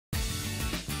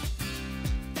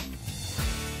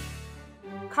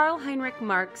Karl Heinrich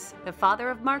Marx, the father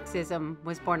of Marxism,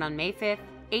 was born on May 5,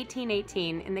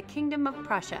 1818 in the Kingdom of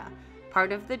Prussia,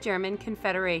 part of the German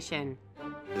Confederation.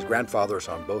 His grandfathers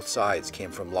on both sides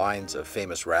came from lines of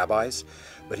famous rabbis,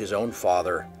 but his own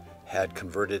father had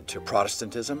converted to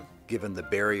Protestantism, given the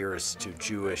barriers to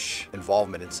Jewish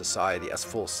involvement in society as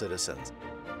full citizens.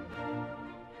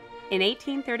 In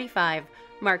 1835,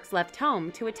 Marx left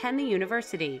home to attend the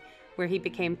university, where he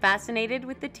became fascinated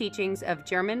with the teachings of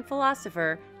German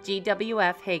philosopher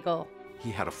G.W.F. Hegel. He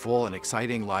had a full and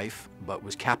exciting life, but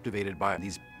was captivated by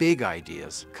these big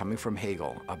ideas coming from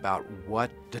Hegel about what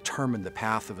determined the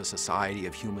path of a society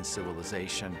of human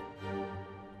civilization.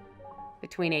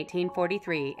 Between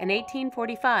 1843 and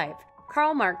 1845,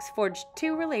 Karl Marx forged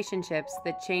two relationships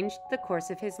that changed the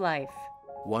course of his life.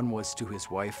 One was to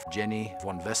his wife, Jenny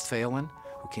von Westphalen,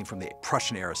 who came from the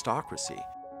Prussian aristocracy.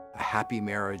 A happy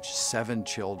marriage, 7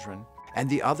 children. And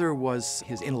the other was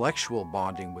his intellectual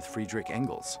bonding with Friedrich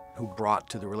Engels, who brought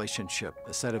to the relationship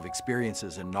a set of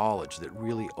experiences and knowledge that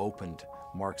really opened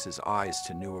Marx's eyes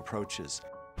to new approaches.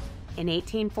 In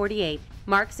 1848,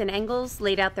 Marx and Engels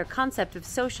laid out their concept of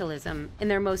socialism in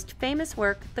their most famous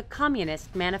work, the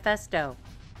Communist Manifesto.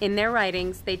 In their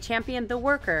writings, they championed the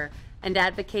worker and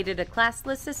advocated a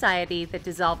classless society that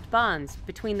dissolved bonds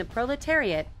between the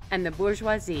proletariat and the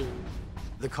bourgeoisie.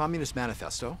 The Communist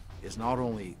Manifesto is not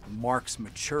only Marx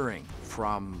maturing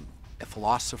from a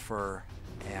philosopher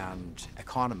and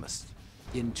economist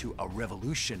into a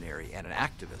revolutionary and an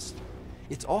activist,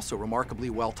 it's also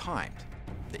remarkably well-timed.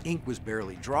 The ink was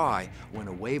barely dry when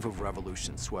a wave of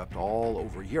revolution swept all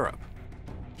over Europe.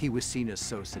 He was seen as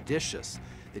so seditious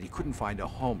that he couldn't find a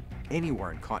home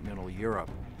anywhere in continental Europe,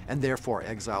 and therefore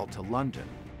exiled to London.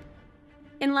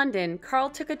 In London, Karl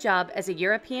took a job as a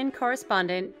European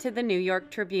correspondent to the New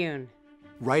York Tribune.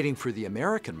 Writing for the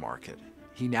American market,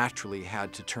 he naturally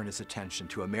had to turn his attention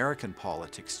to American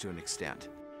politics to an extent.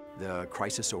 The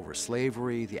crisis over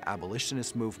slavery, the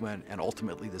abolitionist movement, and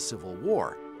ultimately the Civil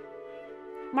War.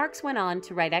 Marx went on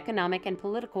to write economic and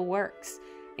political works,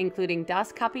 including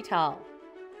Das Kapital.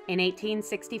 In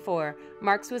 1864,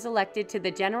 Marx was elected to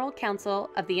the General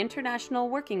Council of the International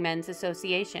Workingmen's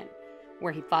Association,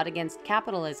 where he fought against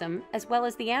capitalism as well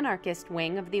as the anarchist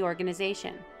wing of the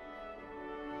organization.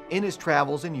 In his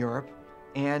travels in Europe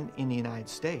and in the United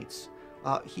States,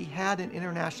 he had an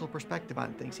international perspective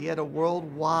on things. He had a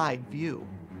worldwide view,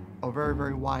 a very,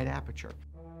 very wide aperture.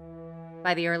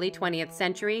 By the early 20th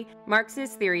century,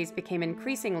 Marx's theories became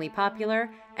increasingly popular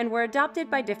and were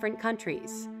adopted by different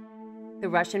countries. The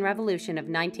Russian Revolution of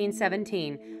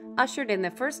 1917 ushered in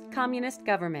the first communist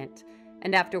government,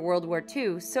 and after World War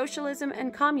II, socialism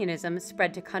and communism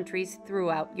spread to countries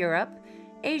throughout Europe,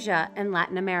 Asia, and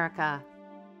Latin America.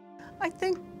 I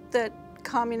think that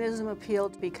communism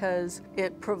appealed because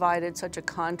it provided such a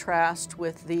contrast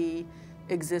with the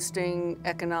existing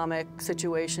economic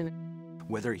situation.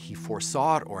 Whether he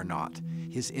foresaw it or not,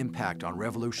 his impact on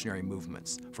revolutionary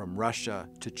movements from Russia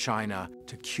to China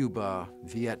to Cuba,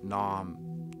 Vietnam,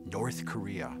 North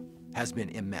Korea has been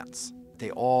immense.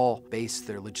 They all base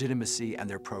their legitimacy and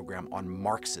their program on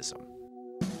Marxism.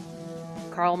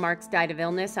 Karl Marx died of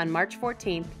illness on March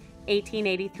 14,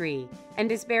 1883,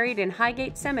 and is buried in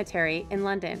Highgate Cemetery in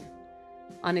London.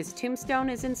 On his tombstone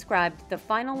is inscribed the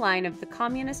final line of the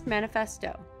Communist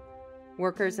Manifesto: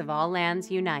 "Workers of all lands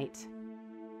unite."